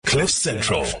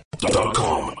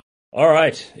CliffCentral.com. All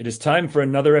right, it is time for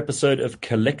another episode of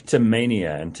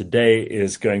Collectomania, and today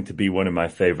is going to be one of my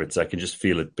favorites. I can just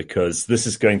feel it because this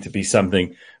is going to be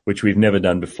something which we've never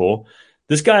done before.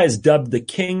 This guy is dubbed the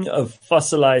King of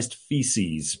Fossilized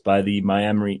Feces by the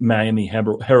Miami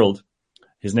Herald.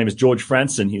 His name is George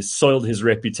Franzen. He's soiled his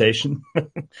reputation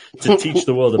to teach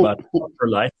the world about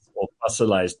coprolites or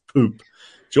fossilized poop.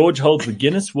 George holds the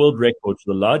Guinness World Record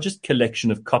for the largest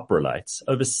collection of coprolites,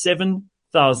 over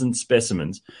 7,000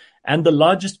 specimens, and the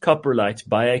largest coprolite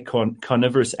by a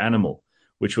carnivorous animal,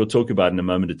 which we'll talk about in a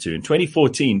moment or two. In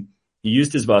 2014, he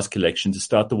used his vast collection to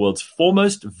start the world's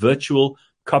foremost virtual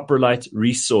coprolite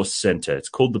resource center. It's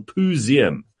called the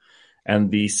Pooseum,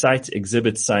 and the site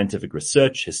exhibits scientific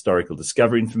research, historical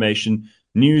discovery information,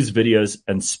 news, videos,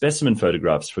 and specimen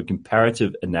photographs for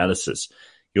comparative analysis.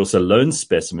 He also loans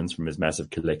specimens from his massive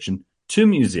collection to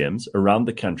museums around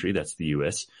the country, that's the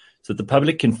US, so that the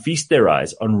public can feast their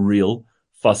eyes on real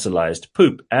fossilized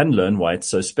poop and learn why it's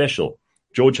so special.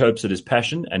 George hopes that his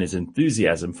passion and his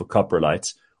enthusiasm for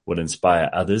coprolites will inspire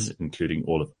others, including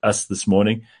all of us this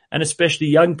morning, and especially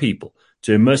young people,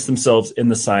 to immerse themselves in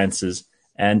the sciences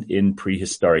and in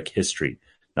prehistoric history.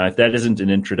 Now, if that isn't an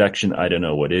introduction, I don't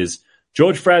know what is.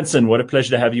 George Franzen, what a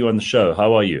pleasure to have you on the show.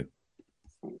 How are you?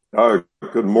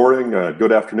 Good morning,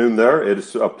 good afternoon there. It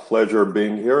is a pleasure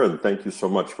being here, and thank you so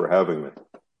much for having me.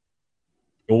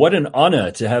 Well, what an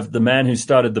honor to have the man who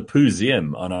started the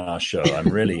Pooseum on our show. I'm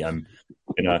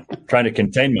trying to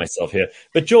contain myself here.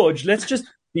 But George, let's just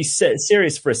be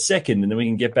serious for a second, and then we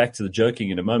can get back to the joking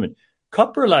in a moment.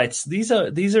 Coprolites,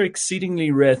 these are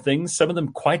exceedingly rare things, some of them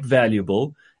quite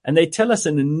valuable, and they tell us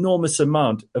an enormous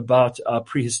amount about our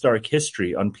prehistoric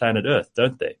history on planet Earth,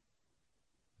 don't they?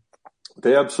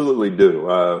 They absolutely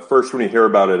do. First, when you hear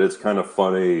about it, it's kind of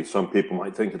funny. Some people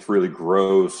might think it's really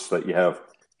gross that you have,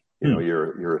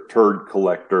 you're a turd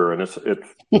collector, and it's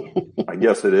I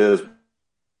guess it is,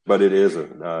 but it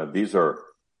isn't. These are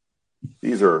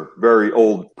very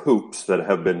old poops that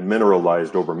have been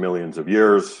mineralized over millions of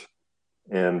years,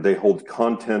 and they hold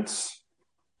contents,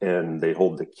 and they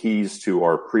hold the keys to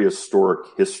our prehistoric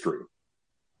history.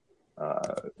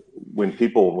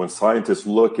 When scientists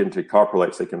look into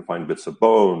coprolites, they can find bits of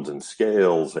bones and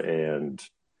scales and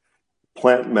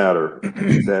plant matter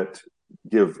that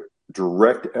give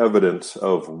direct evidence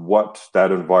of what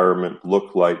that environment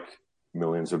looked like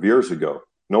millions of years ago.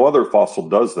 No other fossil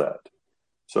does that.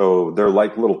 So they're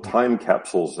like little time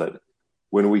capsules that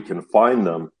when we can find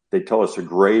them, they tell us a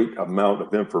great amount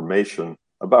of information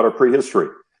about our prehistory.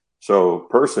 So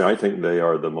personally, I think they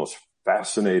are the most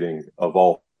fascinating of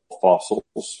all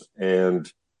fossils,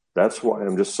 and that's why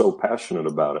I'm just so passionate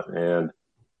about it. And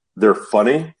they're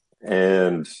funny,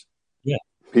 and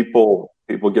people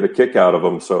get a kick out of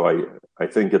them. So I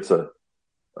think it's a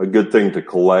good thing to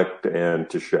collect and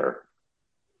to share.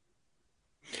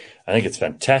 I think it's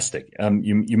fantastic.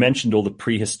 You mentioned all the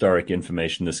prehistoric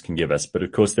information this can give us, but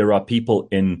of course there are people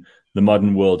in the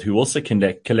modern world who also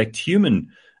collect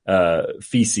human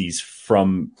feces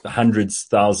from hundreds,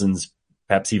 thousands,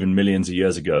 perhaps even millions of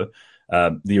years ago.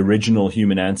 The original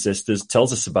human ancestors,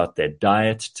 tells us about their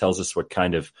diet, tells us what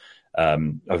kind of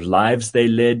lives they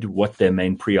led, what their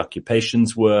main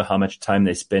preoccupations were, how much time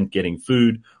they spent getting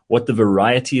food, what the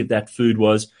variety of that food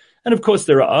was. And of course,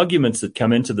 there are arguments that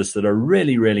come into this that are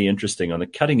really, really interesting on the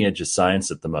cutting edge of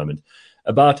science at the moment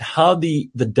about how the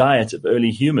diet of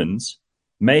early humans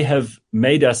may have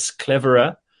made us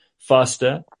cleverer,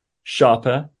 faster,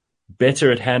 sharper,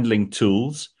 better at handling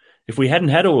tools. If we hadn't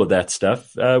had all of that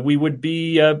stuff, we'd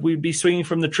be swinging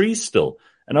from the trees still.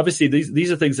 And obviously,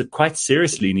 these are things that quite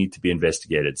seriously need to be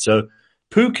investigated. So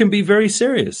poo can be very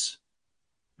serious.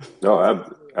 No,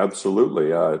 absolutely.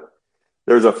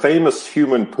 There's a famous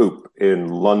human poop in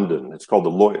London. It's called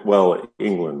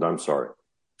England, I'm sorry.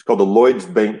 It's called the Lloyd's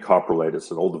Bank coprolite.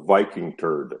 It's an old Viking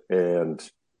turd. And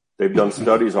they've done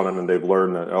studies on it, and they've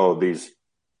learned that,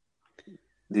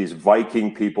 these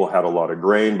Viking people had a lot of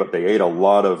grain, but they ate a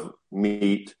lot of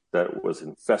meat that was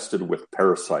infested with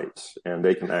parasites. And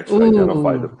they can actually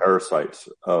identify the parasites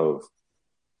of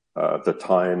the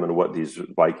time and what these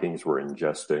Vikings were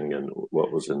ingesting and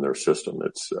what was in their system.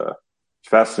 It's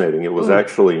fascinating. It was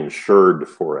actually insured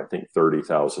for, I think,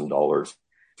 $30,000 or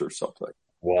something.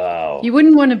 Wow. You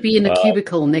wouldn't want to be in a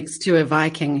cubicle next to a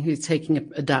Viking who's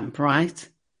taking a dump, right?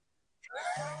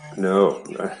 No,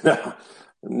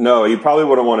 you probably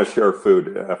wouldn't want to share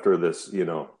food after this,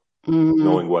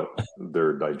 knowing what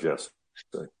they're digesting.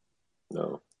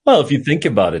 No. Well, if you think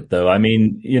about it, though, I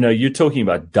mean, you're talking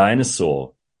about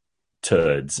dinosaur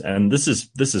turds, and this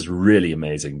is really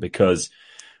amazing because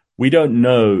we don't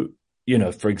know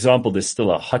for example, there's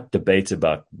still a hot debate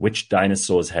about which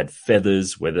dinosaurs had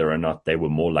feathers, whether or not they were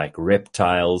more like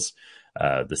reptiles,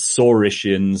 the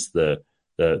Saurischians, there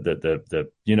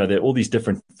are all these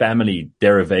different family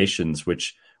derivations,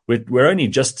 which we're only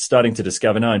just starting to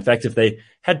discover now. In fact, if they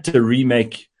had to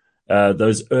remake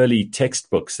those early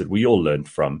textbooks that we all learned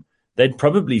from, they'd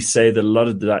probably say that a lot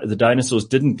of the dinosaurs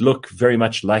didn't look very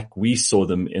much like we saw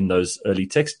them in those early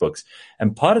textbooks.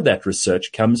 And part of that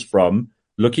research comes from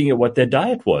looking at what their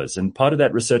diet was. And part of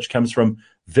that research comes from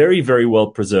very, very well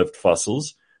preserved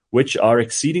fossils, which are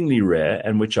exceedingly rare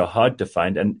and which are hard to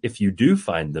find. And if you do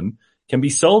find them, can be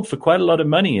sold for quite a lot of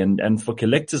money. And for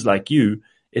collectors like you,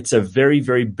 it's a very,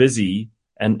 very busy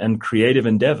and creative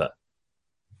endeavor.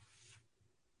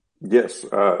 Yes,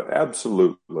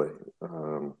 absolutely.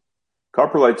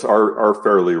 Coprolites are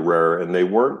fairly rare, and they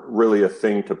weren't really a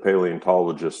thing to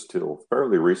paleontologists till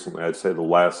fairly recently. I'd say the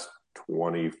last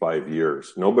 25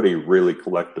 years. Nobody really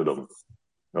collected them.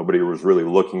 Nobody was really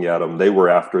looking at them. They were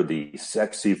after the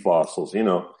sexy fossils,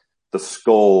 the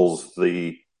skulls,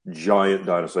 the giant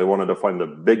dinosaurs. They wanted to find the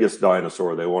biggest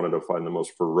dinosaur. They wanted to find the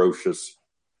most ferocious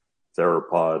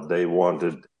theropod. They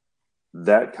wanted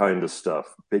that kind of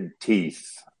stuff, big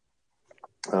teeth,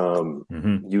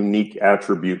 unique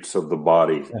attributes of the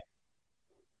body.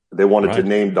 They wanted to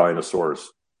name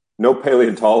dinosaurs. No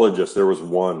paleontologist, there's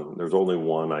only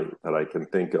one that I can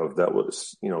think of that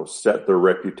was, set their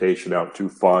reputation out to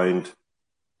find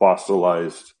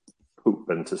fossilized poop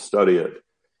and to study it.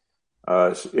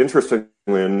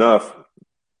 Interestingly enough,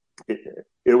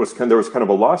 there was kind of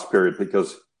a lost period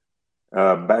because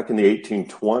back in the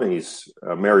 1820s,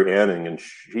 Mary Anning, and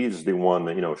she's the one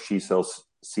that, she sells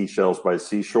Seashells by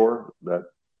Seashore, that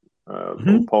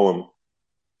poem.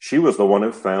 She was the one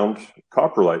who found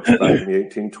coprolites back in the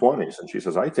 1820s, and she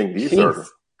says, "I think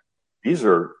these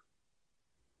are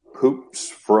poops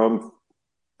from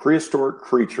prehistoric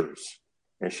creatures."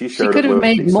 And she shared. She could have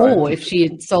made more if she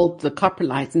had sold the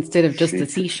coprolites instead of just the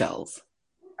seashells.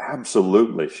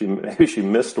 Absolutely, maybe she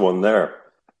missed one there,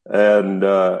 and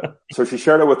so she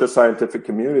shared it with the scientific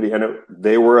community, and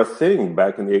they were a thing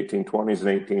back in the 1820s and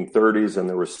 1830s, and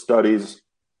there were studies,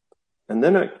 and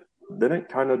then it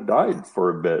kind of died for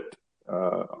a bit,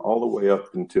 all the way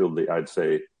up until I'd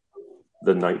say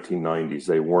the 1990s.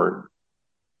 They weren't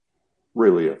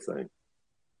really a thing.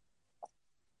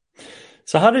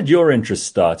 So how did your interest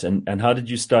start, and how did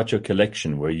you start your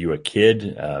collection? Were you a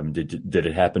kid? Did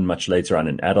it happen much later on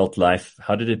in adult life?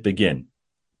 How did it begin?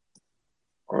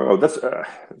 Oh, that's a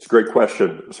great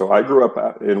question. So I grew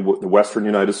up in the western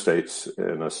United States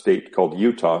in a state called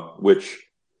Utah, which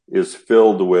is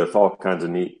filled with all kinds of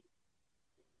neat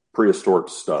prehistoric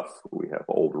stuff. We have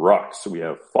old rocks. We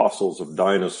have fossils of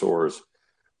dinosaurs.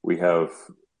 We have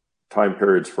time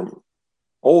periods from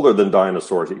older than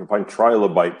dinosaurs. You can find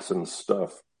trilobites and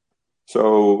stuff.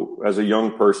 So as a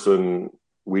young person,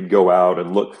 we'd go out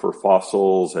and look for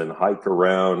fossils and hike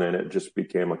around, and it just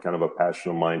became a kind of a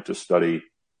passion of mine to study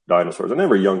dinosaurs. And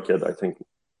every young kid, I think,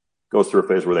 goes through a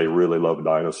phase where they really love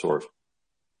dinosaurs.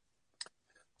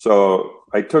 So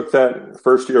I took that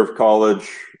first year of college.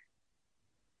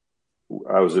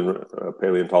 I was in a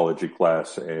paleontology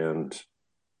class, and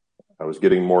I was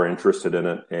getting more interested in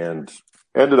it, and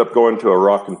ended up going to a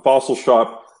rock and fossil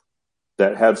shop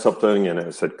that had something, and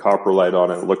it said coprolite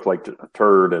on it. It looked like a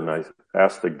turd, and I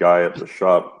asked the guy at the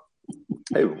shop,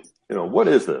 "Hey, what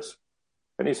is this?"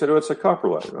 And he said, "Oh, it's a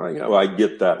coprolite." And I go, "I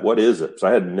get that. What is it?" So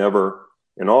I had never,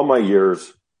 in all my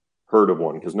years, heard of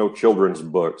one, because no children's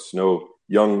books, no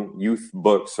young youth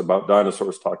books about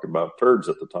dinosaurs talked about turds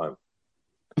at the time.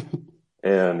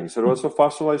 And he said, "Well, it's a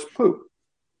fossilized poop."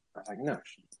 I was like, "No."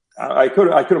 I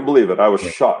couldn't believe it. I was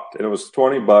shocked. And it was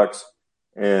 $20.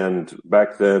 And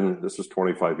back then, this was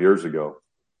 25 years ago,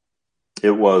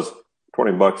 it was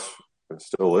 $20, and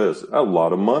still is, a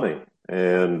lot of money.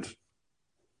 And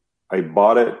I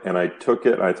bought it, and I took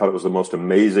it. I thought it was the most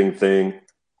amazing thing.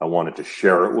 I wanted to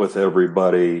share it with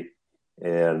everybody,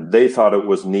 and they thought it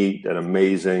was neat and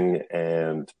amazing.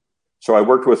 And so I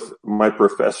worked with my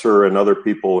professor and other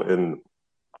people in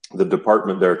the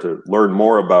department there to learn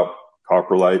more about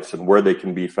coprolites and where they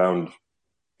can be found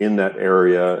in that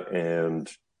area. And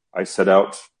I set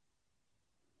out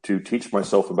to teach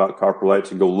myself about coprolites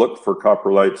and go look for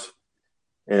coprolites.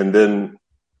 And then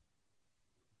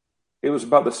it was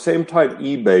about the same time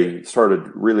eBay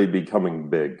started really becoming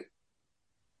big.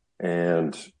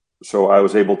 And so I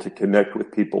was able to connect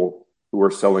with people who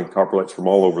were selling coprolites from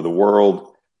all over the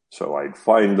world. So I'd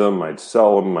find them, I'd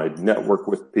sell them, I'd network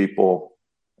with people.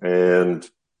 And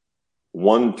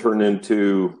one turned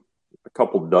into a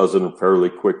couple dozen fairly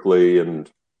quickly. And,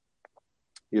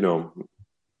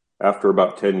 after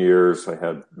about 10 years, I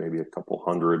had maybe a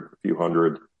few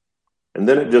hundred. And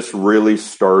then it just really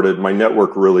started, my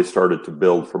network really started to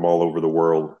build from all over the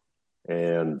world.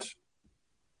 And,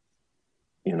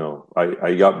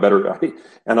 I got better.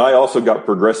 And I also got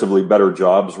progressively better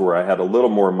jobs where I had a little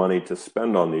more money to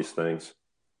spend on these things.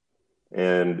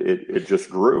 And it just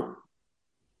grew.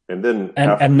 And then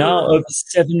now over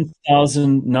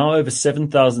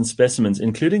 7,000 specimens,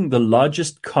 including the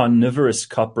largest carnivorous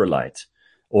coprolite,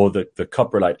 or the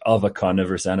coprolite of a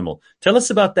carnivorous animal. Tell us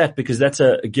about that, because that's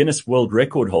a Guinness World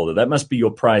Record holder. That must be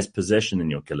your prized possession in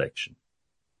your collection.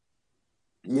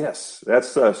 Yes, that's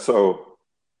so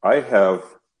I have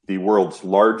the world's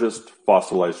largest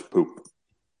fossilized poop.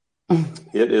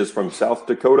 It is from South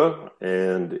Dakota,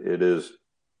 and it is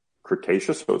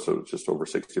Cretaceous, so it's just over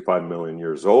 65 million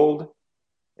years old.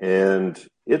 And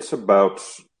it's about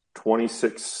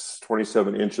 26,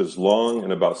 27 inches long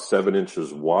and about 7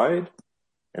 inches wide.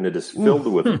 And it is filled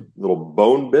with little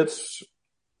bone bits.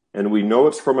 And we know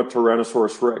it's from a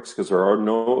Tyrannosaurus rex because there are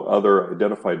no other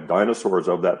identified dinosaurs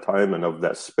of that time and of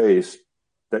that space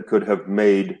that could have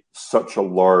made such a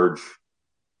large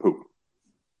poop.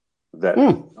 That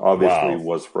obviously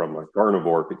was from a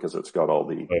carnivore because it's got all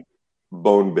the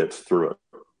bone bits through it.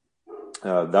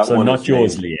 That so one not is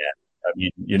yours, named, Leanne. I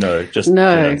mean, just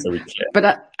no. So we clear.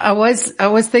 But I was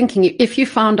thinking, if you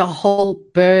found a whole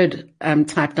bird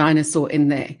type dinosaur in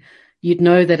there, you'd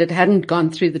know that it hadn't gone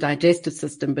through the digestive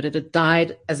system, but it had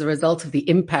died as a result of the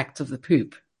impact of the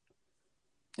poop.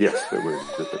 Yes,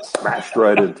 it smashed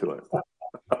right into it.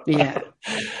 Yeah.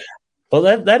 Well,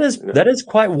 that is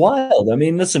quite wild. I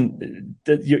mean, listen,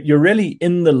 you're really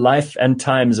in the life and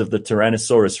times of the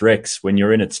Tyrannosaurus Rex when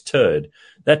you're in its turd.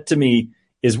 That to me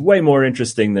is way more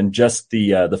interesting than just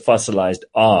the fossilized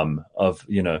arm of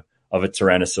a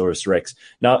Tyrannosaurus Rex.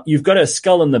 Now, you've got a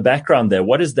skull in the background there.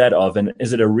 What is that of? And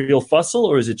is it a real fossil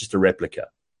or is it just a replica?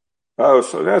 Oh,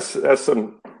 so that's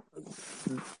some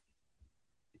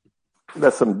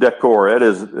decor.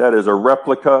 That is a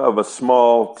replica of a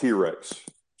small T-Rex.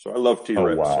 So I love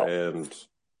T-Rex. Oh, wow. And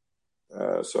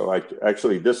so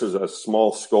this is a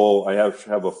small skull. I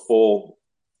have a full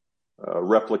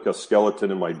replica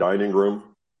skeleton in my dining room.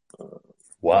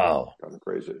 Wow. Kind of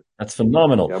crazy. That's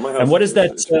phenomenal. Yeah, and what is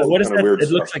that? What is that?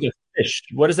 It looks like a fish.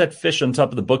 What is that fish on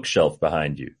top of the bookshelf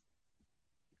behind you?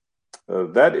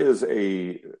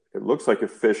 It looks like a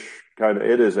fish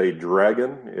it is a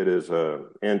dragon. It is a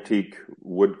antique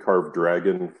wood carved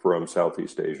dragon from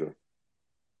Southeast Asia.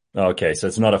 Okay, so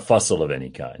it's not a fossil of any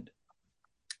kind.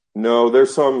 No,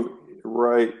 there's some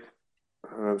right.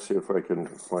 Let's see if I can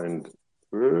find.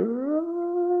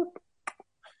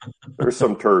 There's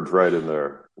some turds right in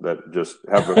there that just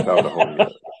haven't found a home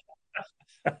yet.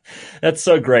 That's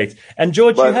so great. And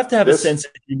George, you have to have a sense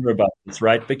of humor about this,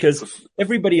 right? Because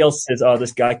everybody else says, oh,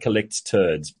 this guy collects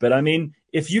turds. But I mean,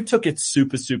 if you took it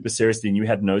super, super seriously and you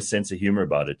had no sense of humor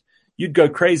about it, you'd go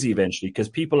crazy eventually because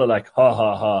people are like, ha,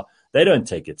 ha, ha. They don't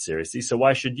take it seriously. So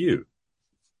why should you?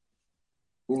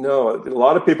 No, a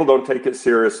lot of people don't take it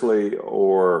seriously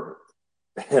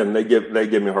and they give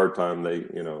me a hard time.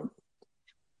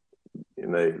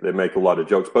 And they make a lot of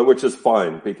jokes, but which is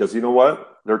fine because you know what?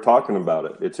 They're talking about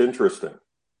it. It's interesting.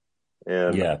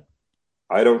 And yeah,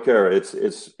 I don't care.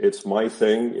 It's my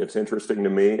thing. It's interesting to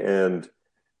me. And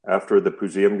after the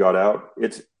Puseum got out,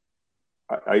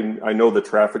 I know the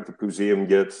traffic the Puseum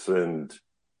gets and,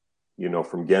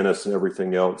 from Guinness and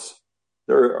everything else.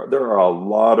 There are a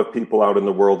lot of people out in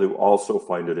the world who also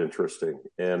find it interesting.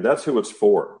 And that's who it's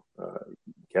for.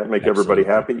 Can't make everybody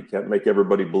happy. You can't make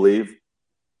everybody believe.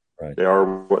 Right. They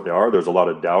are what they are. There's a lot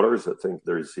of doubters that think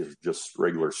there's just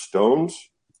regular stones,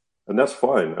 and that's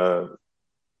fine.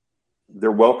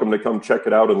 They're welcome to come check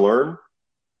it out and learn,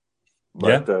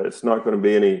 but it's not going to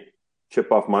be any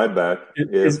chip off my back.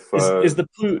 Is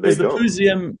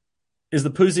the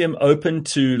Puseum open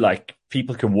to like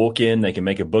people can walk in, they can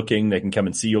make a booking, they can come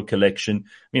and see your collection?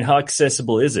 I mean, how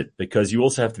accessible is it? Because you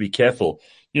also have to be careful.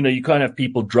 You can't have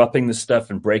people dropping the stuff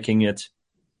and breaking it.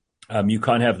 You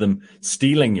can't have them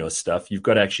stealing your stuff. You've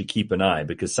got to actually keep an eye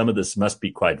because some of this must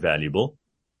be quite valuable.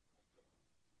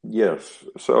 Yes.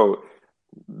 So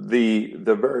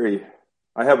I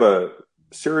have a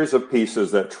series of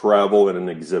pieces that travel in an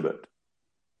exhibit.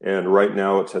 And right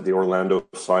now it's at the Orlando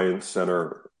Science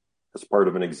Center as part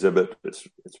of an exhibit. It's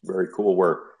very cool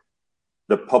where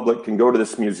the public can go to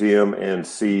this museum and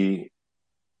see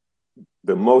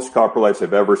the most coprolites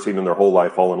they've ever seen in their whole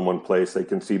life all in one place. They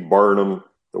can see Barnum,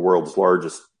 the world's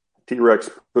largest T-Rex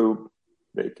poop.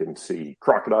 They can see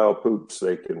crocodile poops.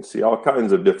 They can see all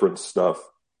kinds of different stuff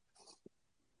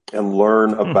and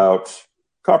learn about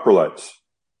coprolites.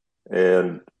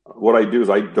 And what I do is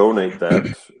I donate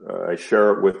that. I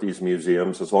share it with these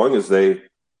museums as long as they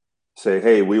say,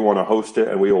 hey, we want to host it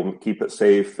and we will keep it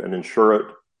safe and insure it.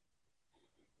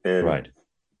 And Right.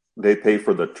 they pay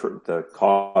for the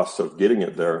costs of getting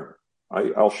it there.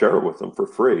 I'll share it with them for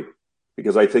free,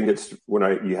 because I think it's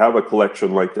you have a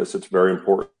collection like this, it's very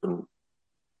important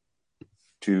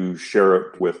to share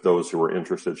it with those who are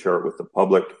interested, share it with the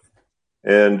public.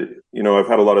 And, I've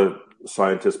had a lot of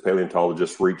scientists,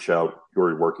 paleontologists reach out who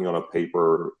are working on a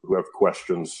paper, who have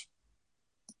questions.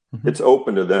 Mm-hmm. It's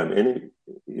open to them.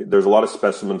 There's a lot of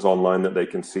specimens online that they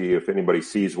can see. If anybody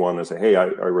sees one, they say, hey, I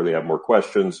really have more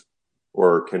questions,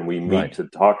 or can we meet to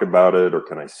talk about it, or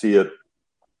can I see it?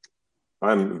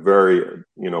 I'm very,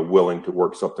 willing to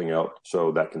work something out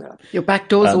so that can happen. Your back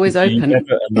door's always open.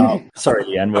 Sorry,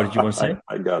 Leanne, what did you want to say?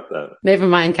 I got that. Never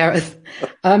mind, Gareth.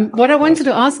 What I wanted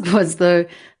to ask was, though,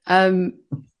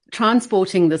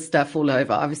 transporting this stuff all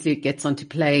over, obviously it gets onto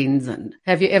planes. And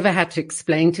have you ever had to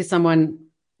explain to someone,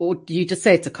 or do you just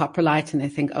say it's a coprolite and they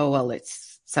think, oh, well,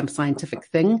 it's some scientific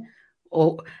thing?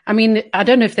 Or, I mean, I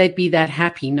don't know if they'd be that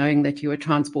happy knowing that you were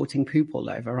transporting poop all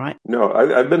over, right? No,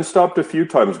 I've been stopped a few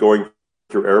times going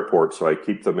through airports, so I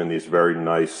keep them in these very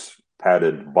nice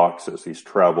padded boxes, these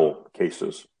travel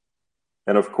cases.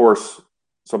 And of course,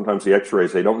 sometimes the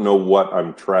x-rays, they don't know what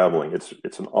I'm traveling.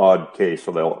 It's an odd case,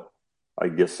 so I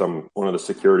guess one of the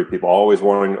security people always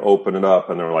wanting to open it up,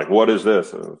 and they're like, what is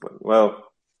this? And I was like, well,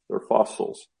 they're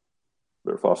fossils.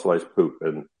 They're fossilized poop.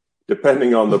 And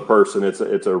depending on the person, it's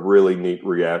a really neat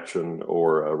reaction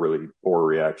or a really poor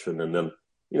reaction. And then,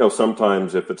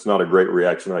 sometimes if it's not a great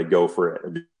reaction, I go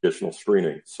for additional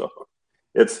screening. So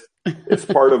it's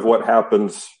part of what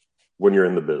happens when you're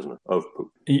in the business of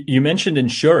poop. You mentioned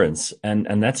insurance,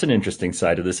 and that's an interesting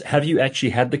side of this. Have you actually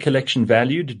had the collection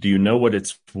valued? Do you know what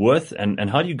it's worth? And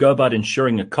how do you go about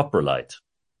insuring a coprolite?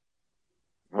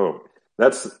 Oh,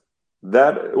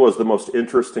 that was the most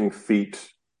interesting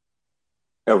feat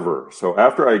ever. So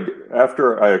after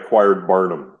I acquired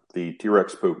Barnum, the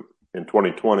T-Rex poop in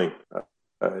 2020,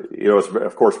 it's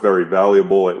of course very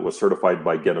valuable. It was certified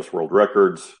by Guinness World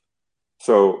Records.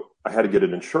 So I had to get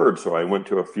it insured. So I went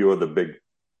to a few of the big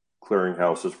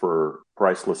clearinghouses for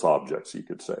priceless objects, you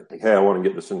could say. Like, hey, I want to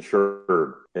get this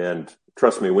insured. And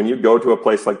trust me, when you go to a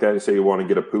place like that and say you want to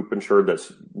get a poop insured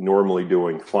that's normally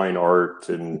doing fine art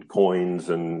and coins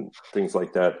and things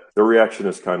like that, the reaction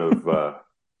is kind of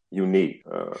unique.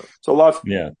 So lots of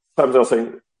times I'll say,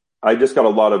 I just got a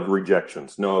lot of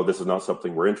rejections. No, this is not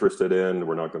something we're interested in.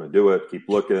 We're not going to do it. Keep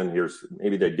looking.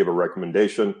 Maybe they'd give a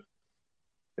recommendation.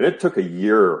 And it took a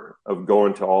year of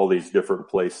going to all these different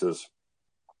places.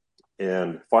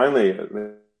 And finally,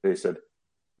 they said,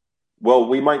 well,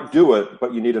 we might do it,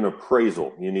 but you need an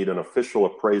appraisal. You need an official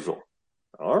appraisal.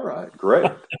 All right,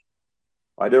 great.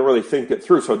 I didn't really think it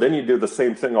through. So then you do the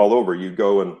same thing all over. You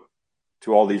go and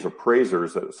to all these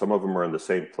appraisers, that some of them are in the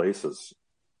same places,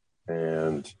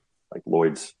 and like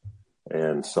Lloyd's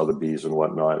and Sotheby's and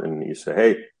whatnot. And you say,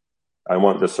 hey, I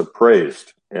want this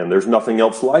appraised. And there's nothing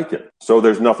else like it. So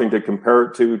there's nothing to compare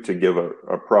it to give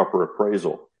a proper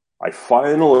appraisal. I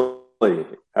finally,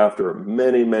 after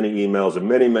many, many emails and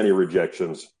many, many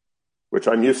rejections, which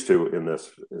I'm used to in this,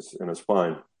 and it's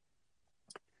fine,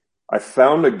 I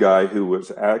found a guy who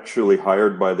was actually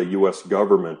hired by the U.S.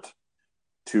 government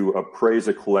to appraise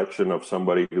a collection of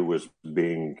somebody who was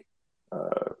being,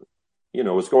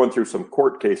 was going through some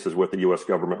court cases with the U.S.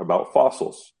 government about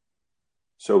fossils.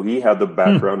 So he had the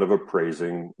background of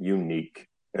appraising unique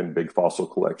and big fossil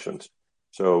collections.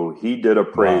 So he did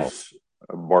appraise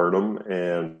Barnum.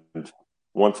 And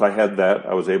once I had that,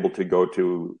 I was able to go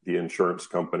to the insurance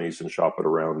companies and shop it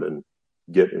around and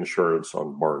get insurance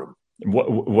on Barnum.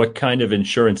 What kind of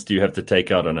insurance do you have to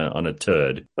take out on a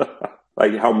turd?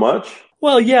 Like how much?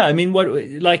 Well, yeah, I mean,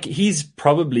 he's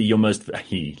probably your most,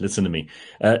 listen to me.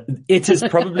 It is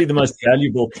probably the most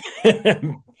valuable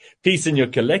piece in your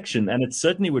collection, and it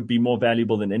certainly would be more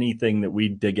valuable than anything that we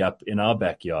dig up in our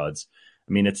backyards.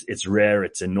 I mean, it's rare,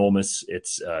 it's enormous,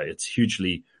 it's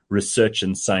hugely research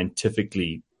and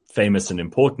scientifically famous and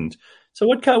important. So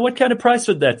what kind of price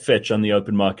would that fetch on the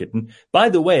open market? And by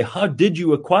the way, how did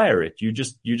you acquire it? You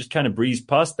just kind of breezed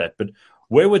past that, but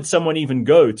where would someone even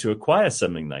go to acquire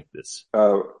something like this?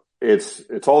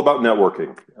 It's all about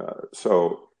networking.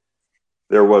 So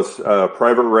there was a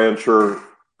private rancher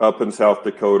up in South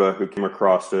Dakota who came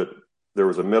across it. There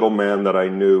was a middleman that I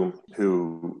knew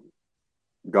who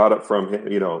got it from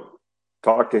him,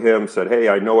 talked to him, said, hey,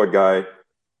 I know a guy.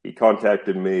 He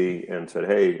contacted me and said,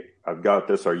 hey, I've got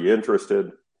this. Are you interested?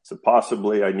 I said,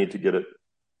 possibly. I need to get it,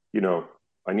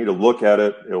 I need to look at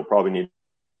it. It'll probably need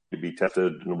to be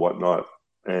tested and whatnot.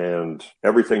 and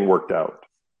everything worked out.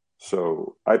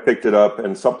 So I picked it up,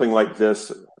 and something like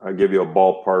this, I give you a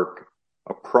ballpark,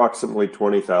 approximately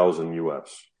 20,000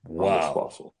 US on this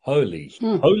fossil. Holy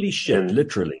shit, And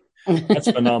literally. That's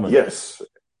phenomenal. Yes.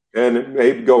 And it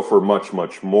may go for much,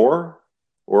 much more,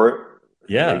 or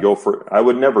it may go for, I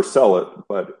would never sell it,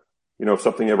 but if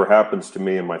something ever happens to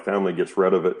me and my family gets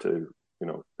rid of it to,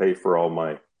 pay for all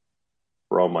my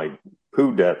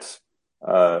poo debts,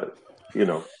 it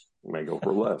may go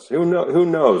for less. Who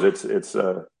knows? It's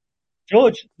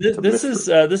George, this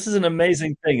is an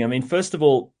amazing thing. I mean, first of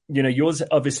all, yours,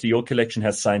 obviously your collection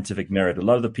has scientific merit. A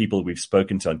lot of the people we've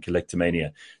spoken to on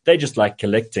Collectomania, they just like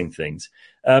collecting things.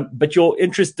 But your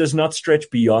interest does not stretch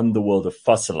beyond the world of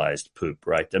fossilized poop,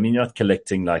 right? I mean, you're not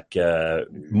collecting like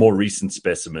more recent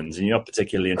specimens, and you're not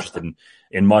particularly interested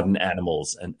in modern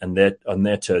animals and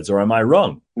their turds, or am I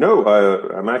wrong? No,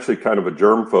 I'm actually kind of a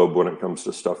germphobe when it comes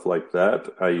to stuff like that.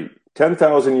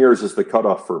 10,000 years is the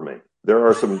cutoff for me. There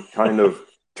are some kind of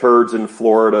turds in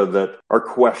Florida that are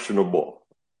questionable,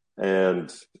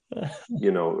 and a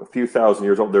few thousand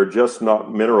years old. They're just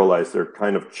not mineralized. They're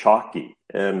kind of chalky,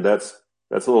 and that's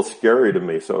a little scary to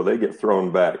me. So they get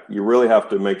thrown back. You really have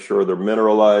to make sure they're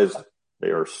mineralized. They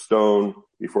are stone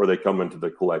before they come into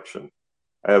the collection.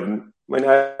 I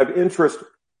have interest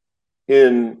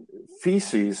in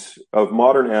feces of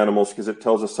modern animals because it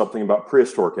tells us something about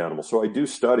prehistoric animals. So I do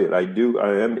study it. I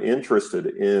am interested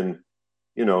in,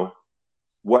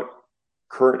 what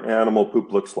current animal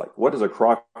poop looks like. What does a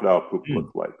crocodile poop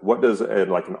look like? What does an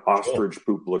ostrich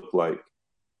poop look like?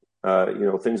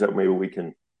 Things that maybe we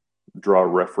can draw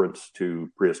reference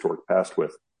to prehistoric past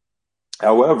with.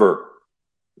 However,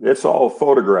 it's all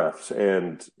photographs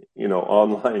and,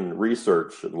 online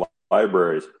research and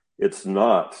libraries. It's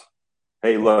not,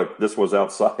 hey, look, this was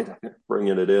outside,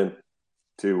 bringing it in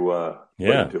to put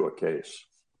into a case.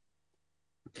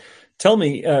 Tell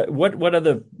me, what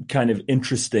other kind of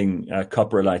interesting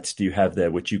coprolites do you have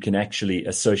there, which you can actually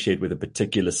associate with a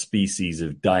particular species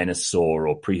of dinosaur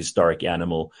or prehistoric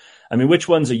animal? I mean, which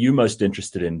ones are you most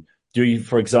interested in? Do you,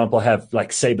 for example, have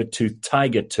like saber-toothed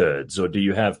tiger turds, or do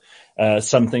you have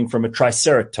something from a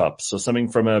triceratops or something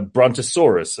from a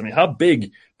brontosaurus? I mean, how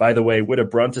big, by the way, would a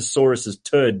brontosaurus's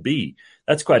turd be?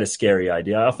 That's quite a scary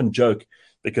idea. I often joke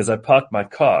because I parked my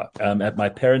car at my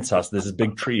parents' house. There's a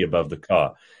big tree above the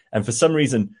car. And for some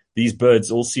reason, these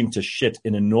birds all seem to shit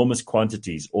in enormous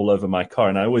quantities all over my car.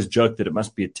 And I always joke that it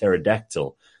must be a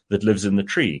pterodactyl that lives in the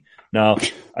tree. Now,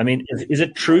 I mean, is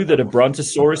it true that a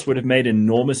brontosaurus would have made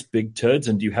enormous big turds?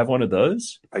 And do you have one of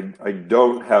those? I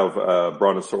don't have a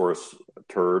brontosaurus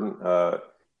turd.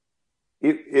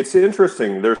 It's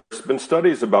interesting. There's been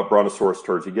studies about brontosaurus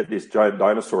turds. You get these giant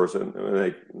dinosaurs, and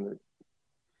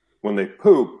when they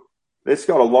poop, it's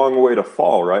got a long way to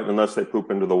fall, right? Unless they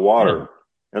poop into the water. Yeah.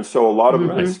 And so a lot of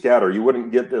them scatter. You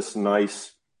wouldn't get this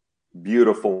nice,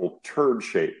 beautiful turd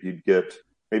shape. You'd get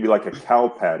maybe like a cow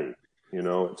patty. It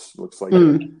looks like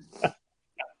a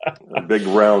big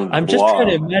round I'm just trying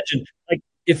to imagine, like,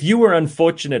 if you were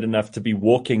unfortunate enough to be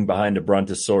walking behind a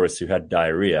brontosaurus who had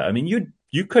diarrhea, I mean,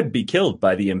 you could be killed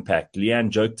by the impact.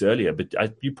 Leanne joked earlier, but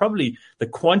you probably, the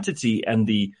quantity and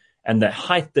the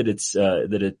height that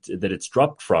it's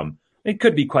dropped from, it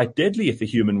could be quite deadly if a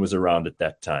human was around at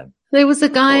that time. There was a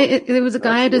guy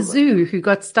at a zoo who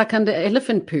got stuck under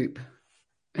elephant poop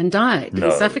and died. No.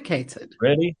 He suffocated.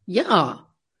 Really? Yeah,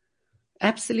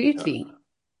 absolutely.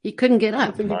 He couldn't get up.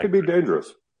 I think it could be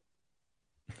dangerous.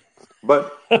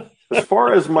 But as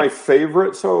far as my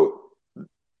favorite, so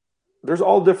there's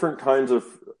all different kinds of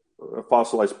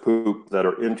fossilized poop that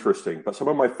are interesting, but some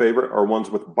of my favorite are ones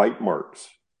with bite marks.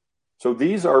 So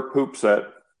these are poops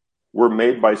that were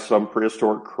made by some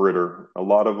prehistoric critter. A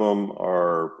lot of them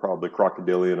are probably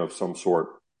crocodilian of some sort.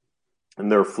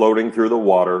 And they're floating through the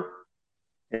water.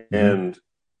 And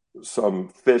some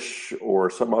fish or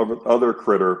some other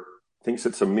critter thinks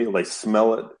it's a meal. They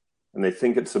smell it and they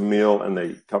think it's a meal, and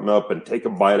they come up and take a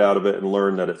bite out of it and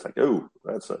learn that it's like, oh,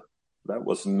 that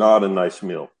was not a nice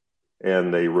meal.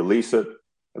 And they release it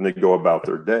and they go about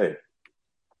their day.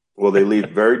 Well, they leave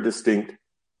very distinct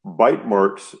bite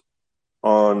marks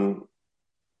on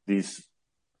these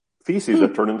feces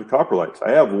that turn into coprolites.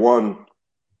 I have one.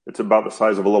 It's about the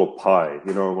size of a little pie,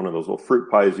 one of those little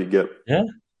fruit pies you get. Yeah.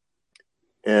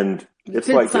 And it's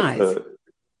good like size. If the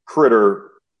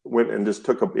critter went and just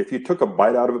if you took a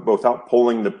bite out of it without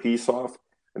pulling the piece off,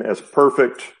 and it has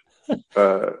perfect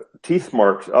teeth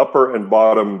marks, upper and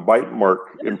bottom bite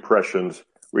mark impressions,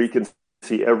 where you can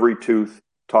see every tooth,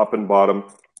 top and bottom,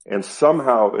 and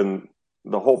somehow in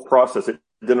the whole process, it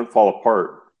didn't fall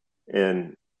apart.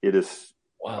 And it is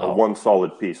Wow. one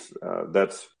solid piece.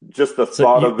 That's just the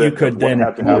thought of it. What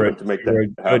had to happen to make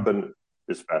that happen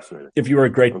is fascinating. If you were a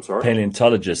great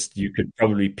paleontologist, you could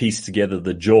probably piece together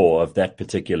the jaw of that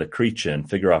particular creature and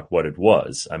figure out what it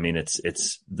was. I mean,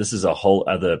 this is a whole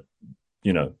other,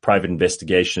 private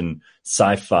investigation,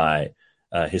 sci-fi,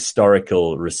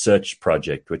 historical research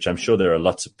project, which I'm sure there are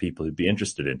lots of people who'd be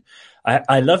interested in.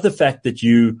 I love the fact that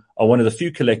you are one of the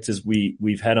few collectors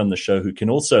we've had on the show who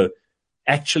can also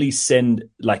actually send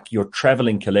like your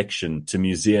traveling collection to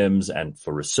museums and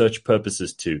for research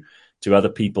purposes to other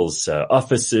people's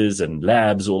offices and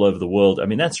labs all over the world. I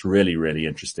mean, that's really, really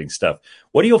interesting stuff.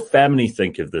 What do your family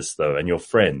think of this, though, and your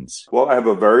friends? Well, I have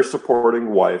a very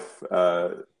supporting wife.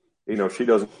 She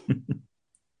doesn't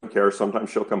care.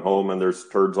 Sometimes she'll come home and there's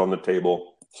turds on the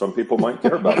table. Some people might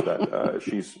care about that.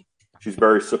 She's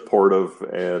very supportive,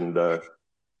 and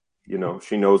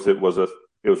she knows it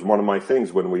was one of my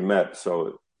things when we met.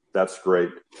 So that's great.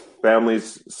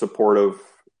 Family's supportive,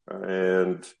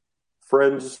 and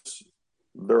friends,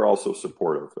 they're also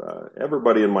supportive.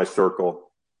 Everybody in my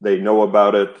circle, they know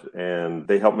about it and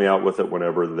they help me out with it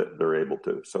whenever they're able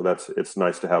to. So it's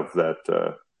nice to have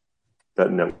that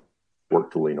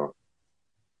network to lean on.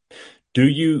 Do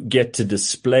you get to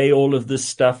display all of this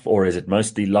stuff, or is it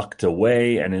mostly locked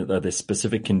away? And are there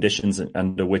specific conditions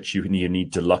under which you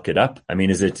need to lock it up? I mean,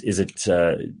 is it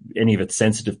any of it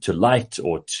sensitive to light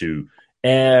or to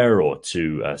air or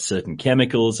to certain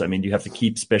chemicals? I mean, do you have to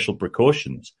keep special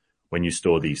precautions when you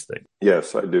store these things?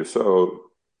 Yes, I do. So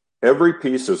every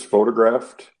piece is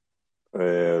photographed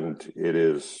and it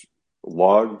is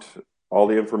logged, all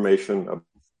the information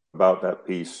about that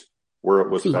piece, where it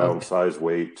was found, size,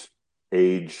 weight,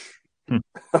 age,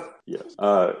 yes,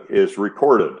 is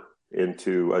recorded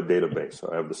into a database.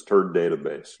 I have this turd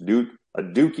database, a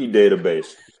Dookie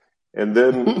database, and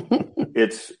then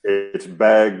it's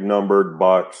bagged, numbered,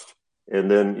 boxed,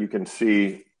 and then you can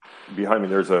see behind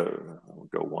me. I'll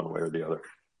go one way or the other.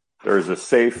 There's a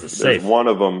safe. There's one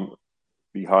of them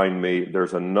behind me.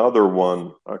 There's another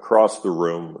one across the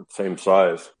room, same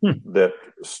size, that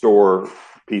store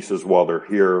pieces while they're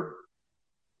here,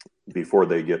 before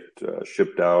they get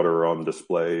shipped out or on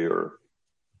display, or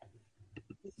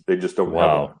they just don't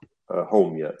have a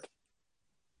home yet.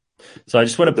 So I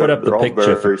just want to put up the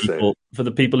picture for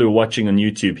the people who are watching on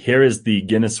YouTube. Here is the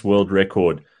Guinness World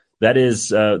Record. That is,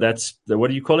 that's what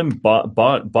do you call him?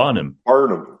 Barnum.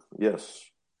 Barnum, yes.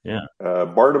 Yeah.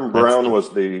 Barnum Brown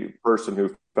was the person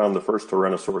who found the first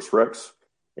Tyrannosaurus Rex,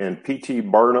 and P.T.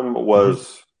 Barnum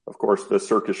was, of course, the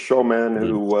circus showman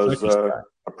who was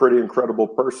a pretty incredible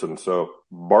person. So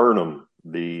Barnum,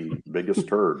 the biggest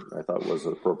turd, I thought was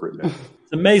an appropriate name.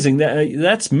 It's amazing.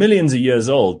 That's millions of years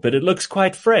old, but it looks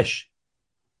quite fresh.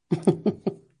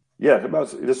 Yeah,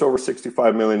 about just over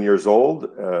 65 million years old.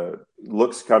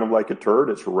 Looks kind of like a turd.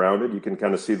 It's rounded. You can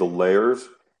kind of see the layers.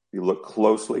 If you look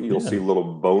closely, you'll see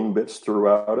little bone bits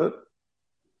throughout it.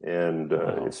 And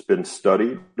it's been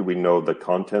studied. We know the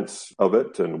contents of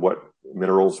it and what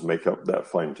minerals make up that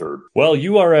fine turd. Well,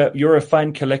 you're a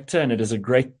fine collector, and it is a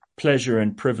great pleasure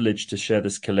and privilege to share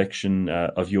this collection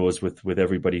of yours with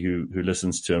everybody who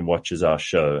listens to and watches our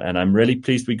show. And I'm really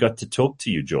pleased we got to talk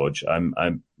to you, George.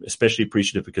 I'm especially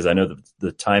appreciative because I know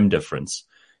the time difference.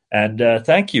 And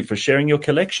thank you for sharing your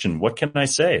collection. What can I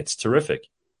say? It's terrific.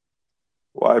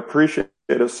 Well, I appreciate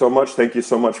it so much. Thank you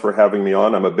so much for having me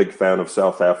on. I'm a big fan of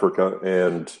South Africa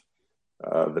and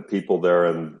the people there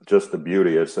and just the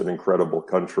beauty. It's an incredible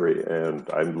country, and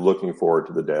I'm looking forward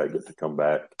to the day I get to come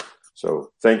back.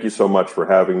 So thank you so much for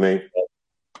having me.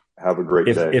 Have a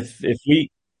great day.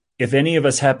 If any of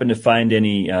us happen to find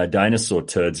any dinosaur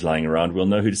turds lying around, we'll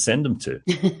know who to send them to.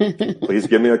 Please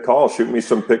give me a call. Shoot me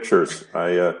some pictures.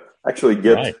 I actually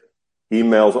get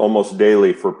emails almost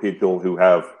daily for people who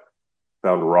have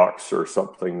found rocks or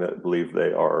something that believe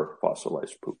they are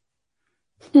fossilized poop.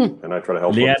 And I try to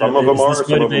help them. Some of them are,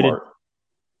 some of them aren't.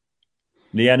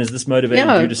 Leanne, is this motivating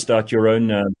you to start your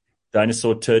own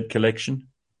dinosaur turd collection?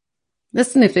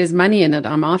 Listen, if there's money in it,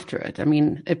 I'm after it. I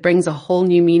mean, it brings a whole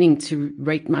new meaning to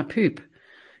rate my poop.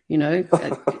 You know,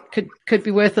 it could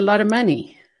be worth a lot of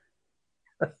money.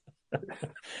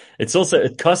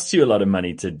 It costs you a lot of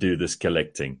money to do this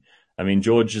collecting. I mean,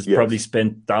 George has probably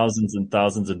spent thousands and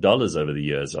thousands of dollars over the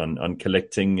years on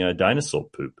collecting dinosaur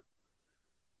poop.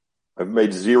 I've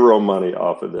made zero money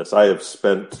off of this. I have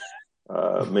spent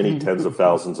many tens of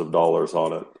thousands of dollars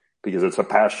on it because it's a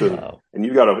passion, and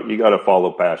you gotta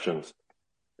follow passions,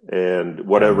 and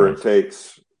whatever it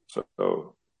takes.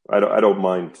 So I don't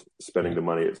mind spending the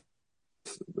money. It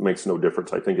makes no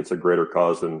difference. I think it's a greater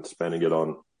cause than spending it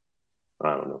on,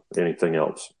 I don't know, anything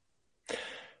else.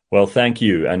 Well, thank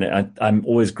you. And I'm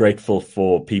always grateful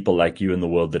for people like you in the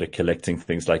world that are collecting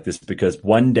things like this, because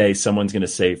one day someone's going to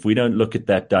say, if we don't look at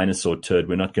that dinosaur turd,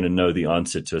 we're not going to know the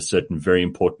answer to a certain very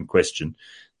important question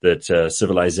that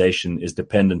civilization is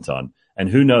dependent on. And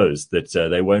who knows that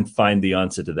they won't find the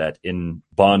answer to that in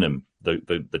Barnum,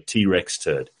 the T-Rex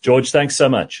turd. George, thanks so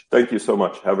much. Thank you so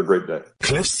much. Have a great day.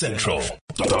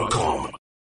 CliffCentral.com